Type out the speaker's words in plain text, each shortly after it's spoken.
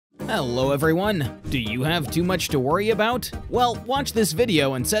Hello everyone! Do you have too much to worry about? Well, watch this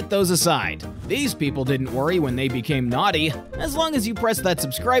video and set those aside. These people didn't worry when they became naughty. As long as you press that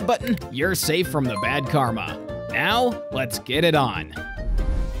subscribe button, you're safe from the bad karma. Now, let's get it on.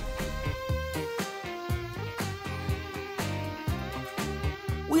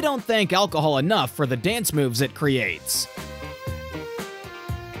 We don't thank alcohol enough for the dance moves it creates.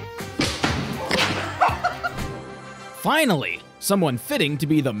 Finally, someone fitting to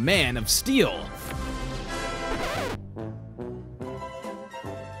be the Man of Steel.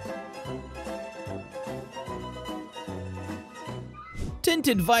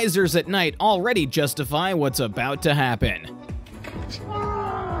 Tinted visors at night already justify what's about to happen.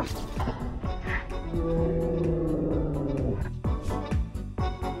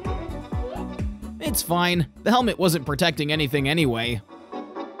 It's fine, the helmet wasn't protecting anything anyway.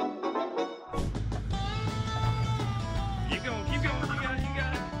 Keep going, you got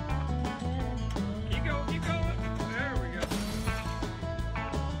it. Keep going. There we go.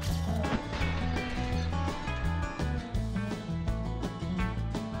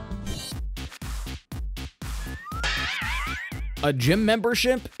 A gym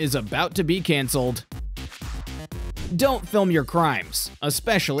membership is about to be canceled. Don't film your crimes,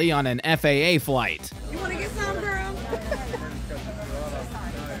 especially on an FAA flight. You wanna get some, girl?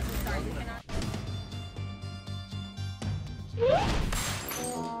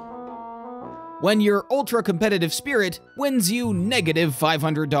 When your ultra-competitive spirit wins you negative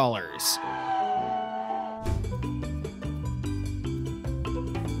 $500.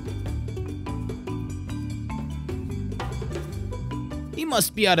 He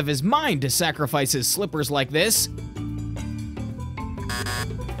must be out of his mind to sacrifice his slippers like this.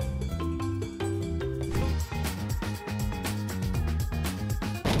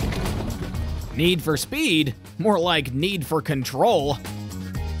 Need for speed? More like need for control.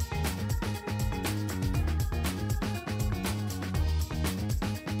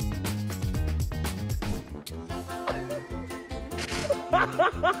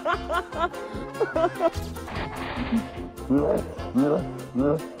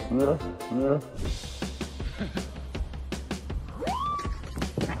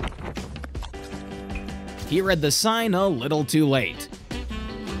 He read the sign a little too late.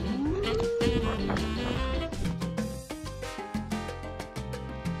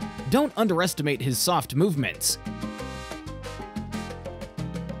 Don't underestimate his soft movements.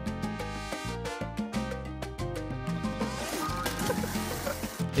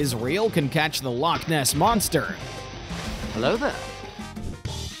 His reel can catch the Loch Ness Monster. Hello there.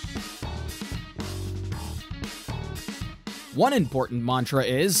 One important mantra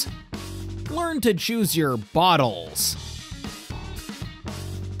is, learn to choose your bottles.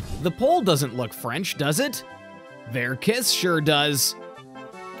 The pole doesn't look French, does it? Their kiss sure does.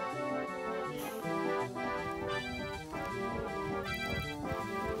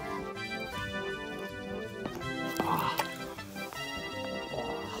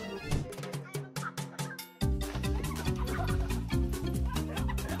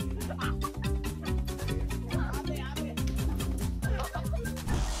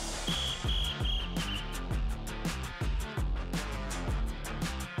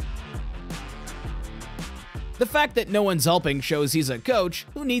 The fact that no one's helping shows he's a coach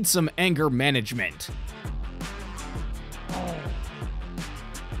who needs some anger management.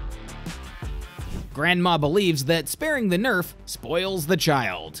 Grandma believes that sparing the Nerf spoils the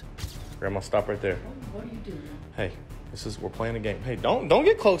child. Grandma, stop right there. What are you doing? Hey, we're playing a game. Hey, don't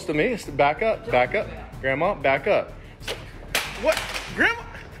get close to me. Back up. Grandma, back up. What? Grandma?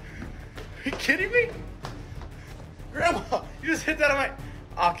 Are you kidding me? Grandma, you just hit that on my...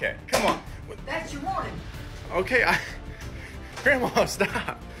 Okay, come on. That's your warning. Okay, Grandma,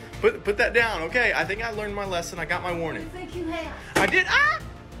 stop. Put that down, okay? I think I learned my lesson. I got my warning. You think you have? I did. Ah!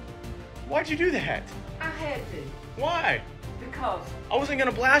 Why'd you do that? I had to. Why? Because I wasn't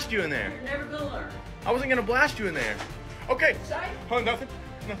gonna blast you in there. you're never gonna learn. I wasn't gonna blast you in there. Okay. Say? Oh, nothing.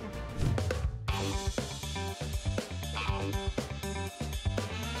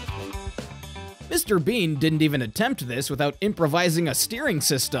 Mr. Bean didn't even attempt this without improvising a steering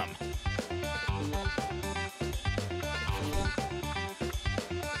system.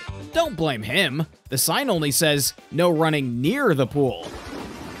 Don't blame him. The sign only says, no running near the pool.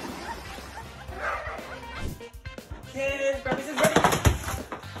 Kids, breakfast is ready.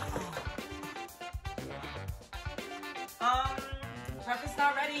 Breakfast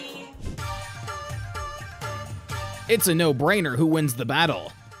not ready. It's a no-brainer who wins the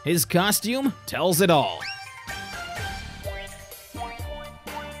battle. His costume tells it all.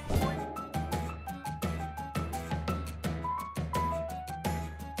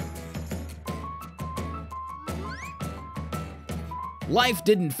 life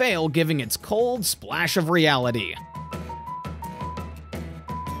didn't fail giving its cold splash of reality.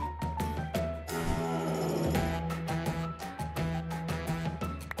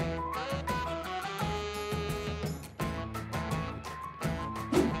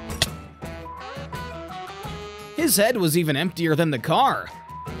 His head was even emptier than the car.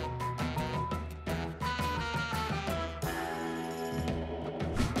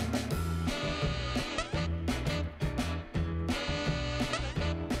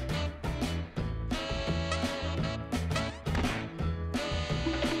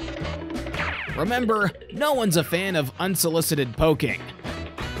 Remember, no one's a fan of unsolicited poking.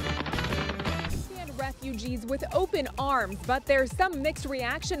 And refugees with open arms, but there's some mixed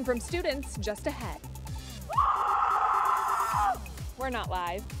reaction from students just ahead. We're not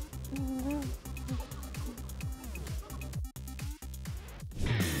live.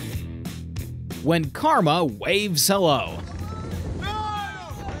 When karma waves hello.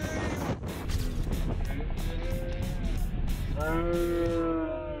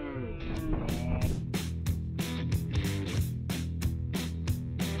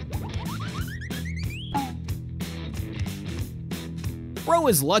 Bro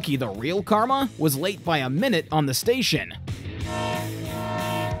is lucky the real karma was late by a minute on the station.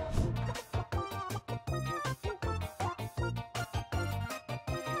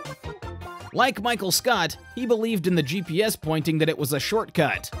 Like Michael Scott, he believed in the GPS pointing that it was a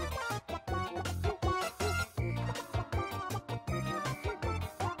shortcut.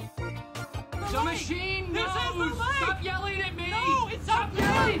 The machine knows! Stop yelling at me! No, it's stop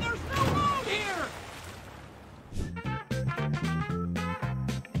yelling! There's no road here!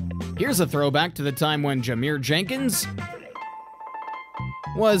 Here's a throwback to the time when Jameer Jenkins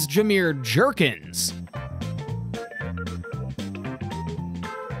was Jameer Jerkins.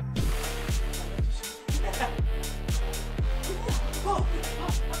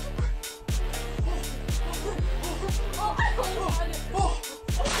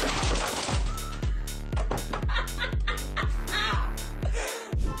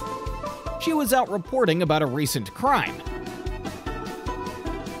 She was out reporting about a recent crime.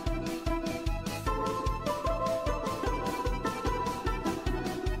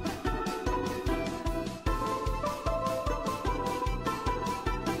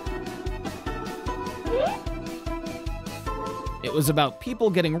 It was about people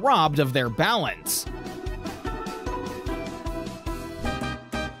getting robbed of their balance.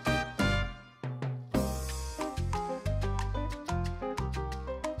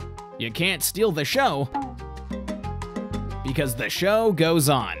 You can't steal the show, because the show goes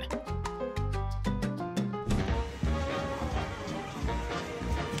on.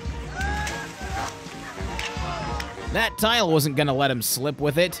 That tile wasn't gonna let him slip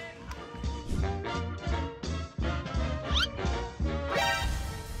with it.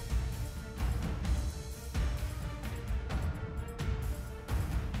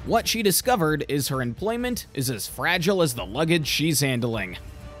 What she discovered is her employment is as fragile as the luggage she's handling.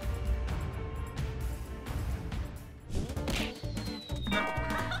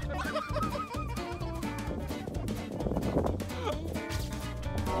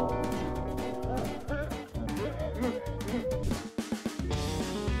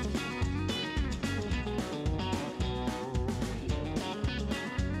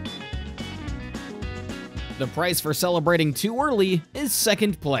 The price for celebrating too early is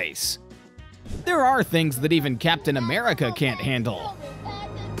second place. There are things that even Captain America can't handle.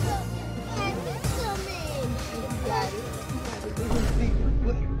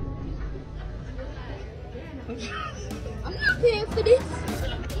 I'm not paying for this.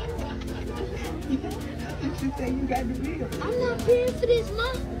 I'm not paying for this,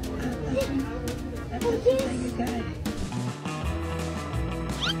 Mom.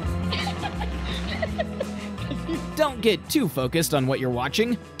 Don't get too focused on what you're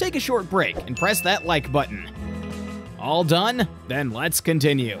watching. Take a short break and press that like button. All done? Then let's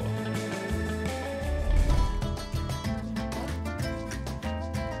continue.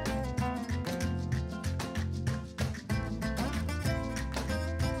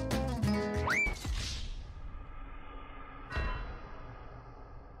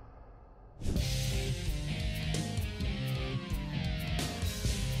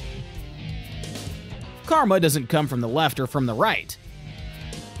 Karma doesn't come from the left or from the right.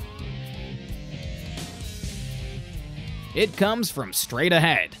 It comes from straight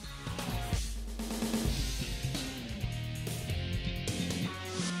ahead.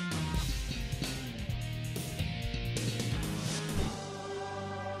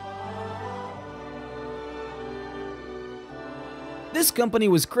 This company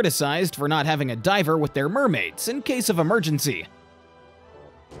was criticized for not having a diver with their mermaids in case of emergency.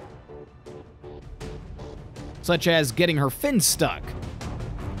 such as getting her fins stuck.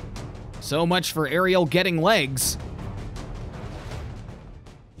 So much for Ariel getting legs.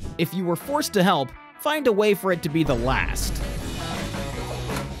 If you were forced to help, find a way for it to be the last.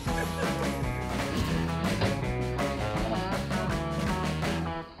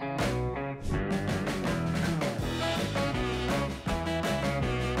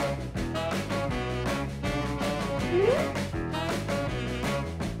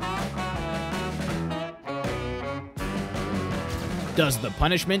 Does the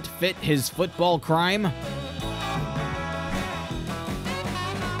punishment fit his football crime?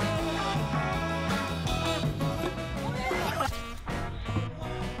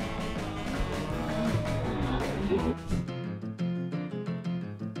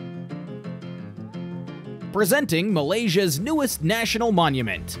 Presenting Malaysia's newest national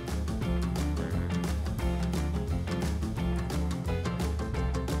monument.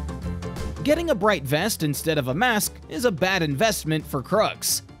 Getting a bright vest instead of a mask is a bad investment for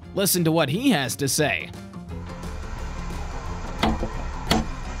crooks. Listen to what he has to say.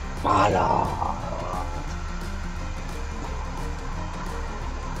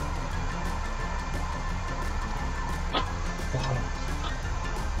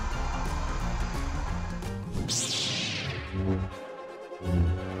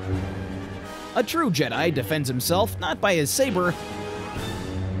 A true Jedi defends himself not by his saber,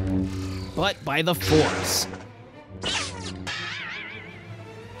 but by the Force.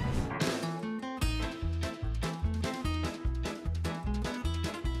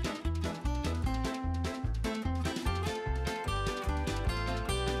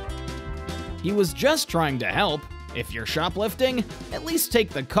 He was just trying to help. If you're shoplifting, at least take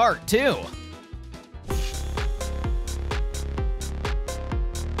the cart too.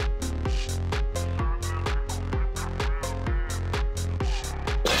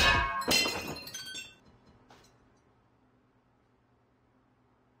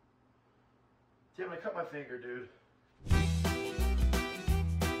 Tim, I cut my finger, dude.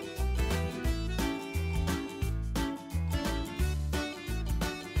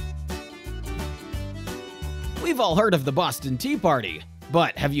 We've all heard of the Boston Tea Party,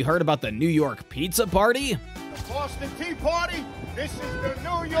 but have you heard about the New York Pizza Party? The Boston Tea Party? This is the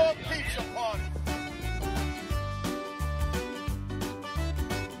New York Pizza Party.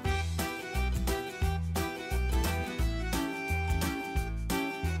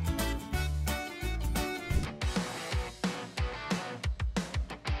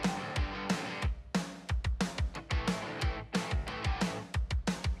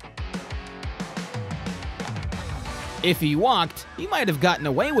 If he walked, he might have gotten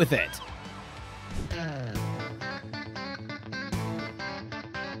away with it.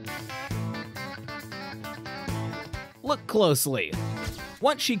 Look closely.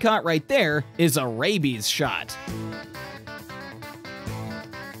 What she caught right there is a rabies shot.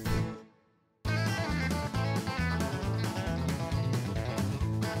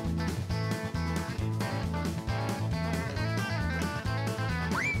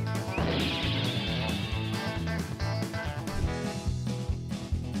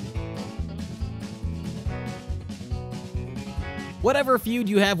 Whatever feud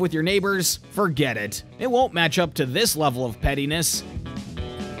you have with your neighbors, forget it. It won't match up to this level of pettiness.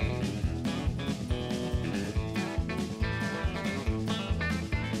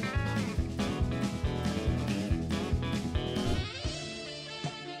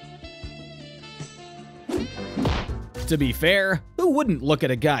 To be fair, who wouldn't look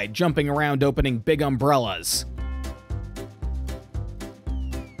at a guy jumping around opening big umbrellas?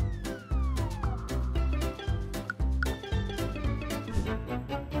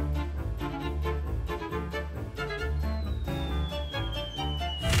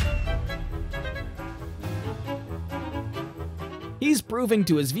 He's proving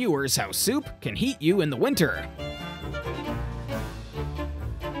to his viewers how soup can heat you in the winter.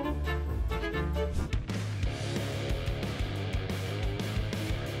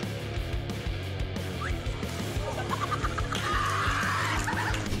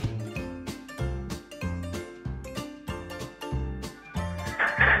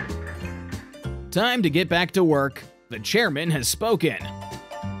 Time to get back to work. The chairman has spoken.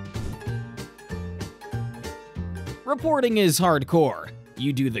 Reporting is hardcore.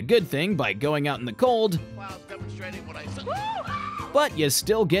 You do the good thing by going out in the cold, but you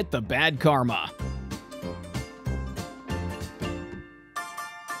still get the bad karma.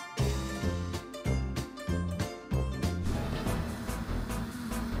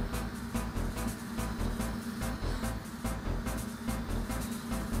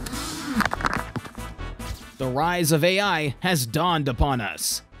 The rise of AI has dawned upon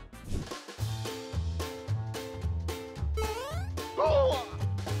us.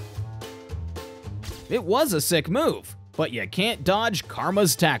 It was a sick move, but you can't dodge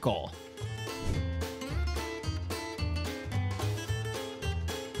Karma's tackle.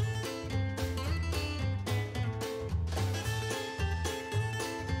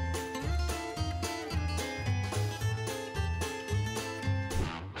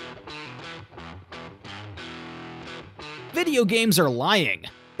 Video games are lying.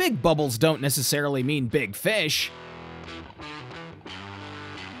 Big bubbles don't necessarily mean big fish.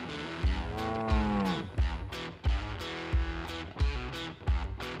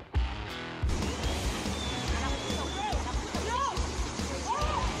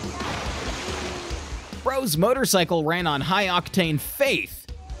 Bro's motorcycle ran on high-octane faith.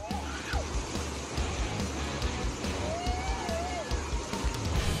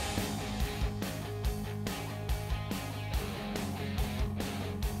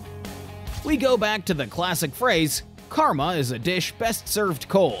 We go back to the classic phrase, karma is a dish best served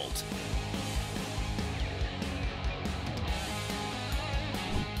cold.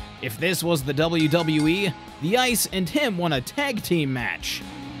 If this was the WWE, The Ice and him won a tag team match.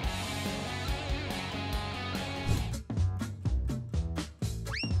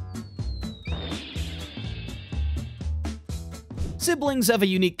 Siblings have a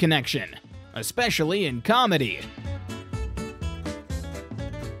unique connection, especially in comedy.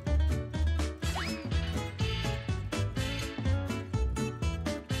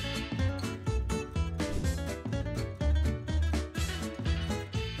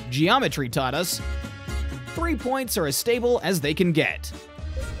 Geometry taught us 3 points are as stable as they can get.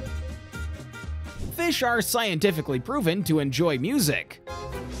 Fish are scientifically proven to enjoy music.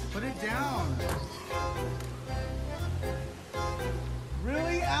 Put it down.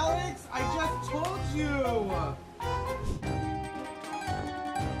 Really, Alex? I just told you.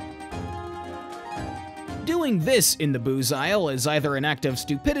 Doing this in the booze aisle is either an act of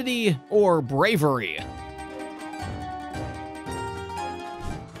stupidity or bravery.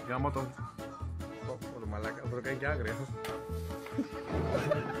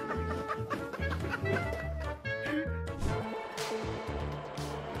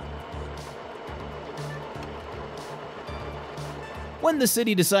 When the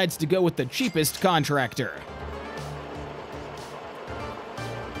city decides to go with the cheapest contractor.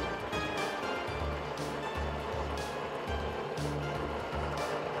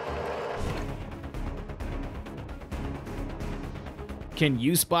 Can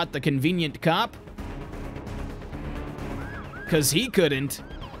you spot the convenient cop? 'Cause he couldn't.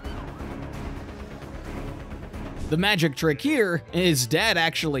 The magic trick here is Dad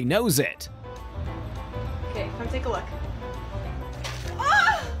actually knows it. Okay, come take a look.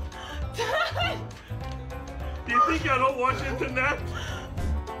 Ah! Dad! You think I don't watch internet?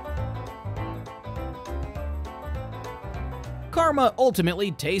 Karma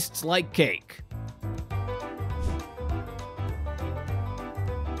ultimately tastes like cake.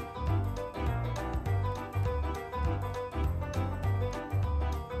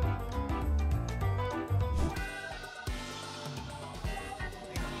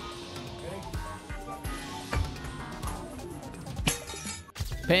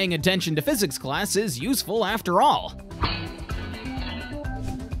 Paying attention to physics class is useful after all.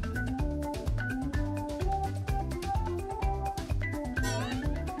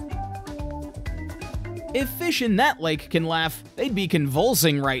 If fish in that lake can laugh, they'd be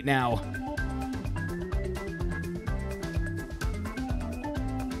convulsing right now.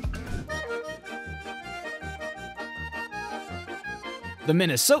 The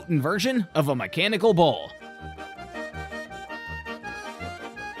Minnesotan version of a mechanical bull.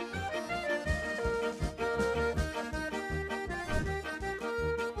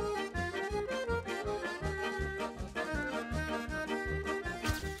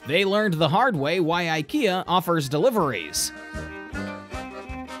 They learned the hard way why IKEA offers deliveries.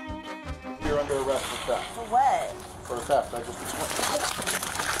 You're under arrest for theft. For what? For theft. I just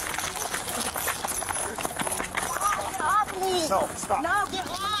Stop, please. No, stop. No, get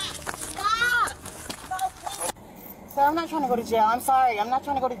off. Stop. No, please. Sir, I'm not trying to go to jail. I'm sorry. I'm not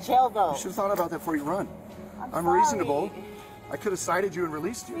trying to go to jail, though. You should have thought about that before you run. I'm sorry. reasonable. I could have cited you and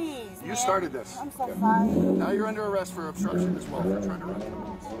released you. Please, You man. started this. I'm so sorry. Now you're under arrest for obstruction as well for trying to run.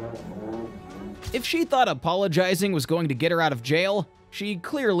 If she thought apologizing was going to get her out of jail, she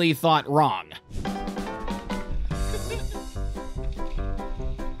clearly thought wrong.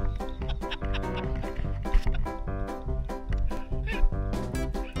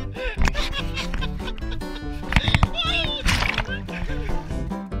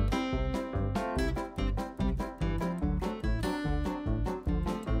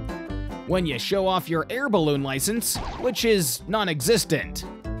 When you show off your air balloon license, which is non-existent.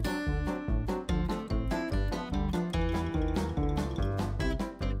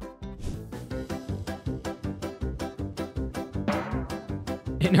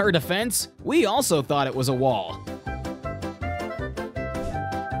 In her defense, we also thought it was a wall.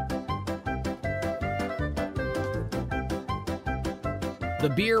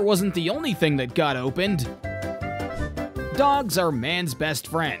 The beer wasn't the only thing that got opened. Dogs are man's best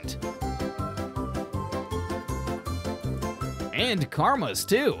friend. And karma's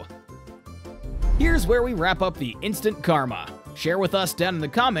too. Here's where we wrap up the instant karma. Share with us down in the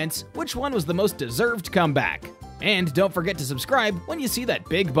comments which one was the most deserved comeback. And don't forget to subscribe when you see that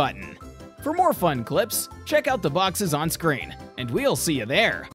big button. For more fun clips, check out the boxes on screen, and we'll see you there.